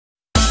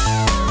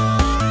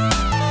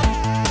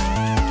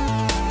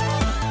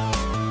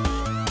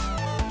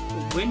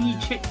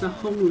checked the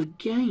hole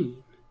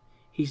again,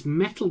 his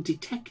metal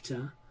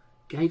detector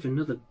gave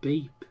another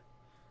beep.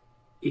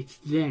 It's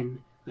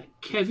then that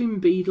Kevin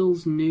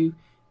Beadles knew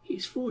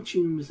his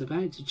fortune was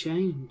about to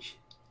change.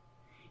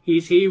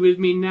 He's here with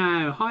me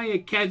now. Hiya,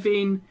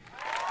 Kevin.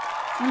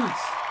 Tell us,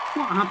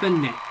 what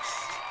happened next?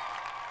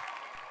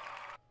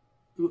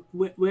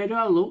 Where do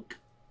I look?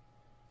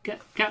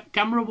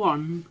 Camera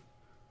 1.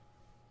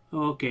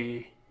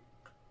 Okay.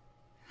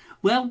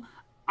 Well,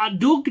 I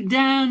dug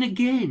down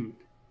again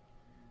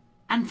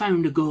and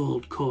found a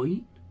gold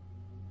coin.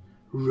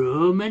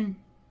 Roman.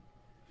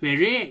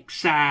 Very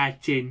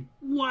exciting.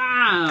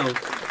 Wow!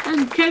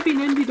 And Kevin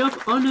ended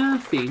up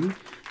unearthing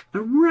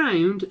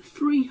around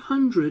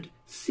 300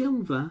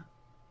 silver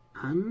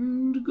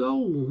and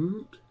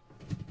gold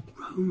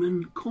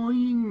Roman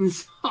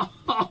coins.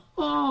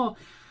 How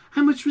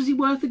much was he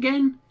worth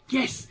again?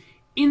 Yes,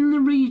 in the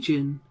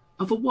region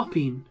of a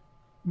whopping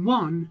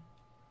 £1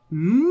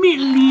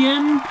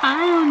 million.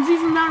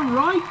 Isn't that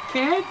right,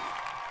 Kev?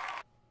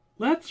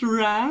 That's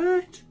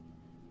right.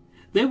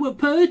 They were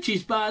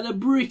purchased by the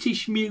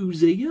British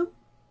Museum.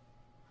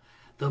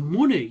 The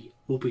money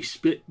will be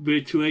split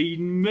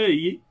between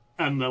me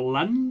and the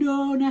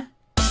landowner.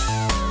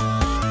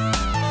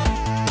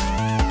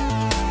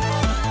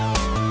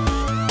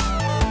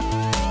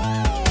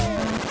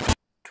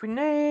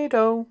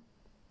 Tornado.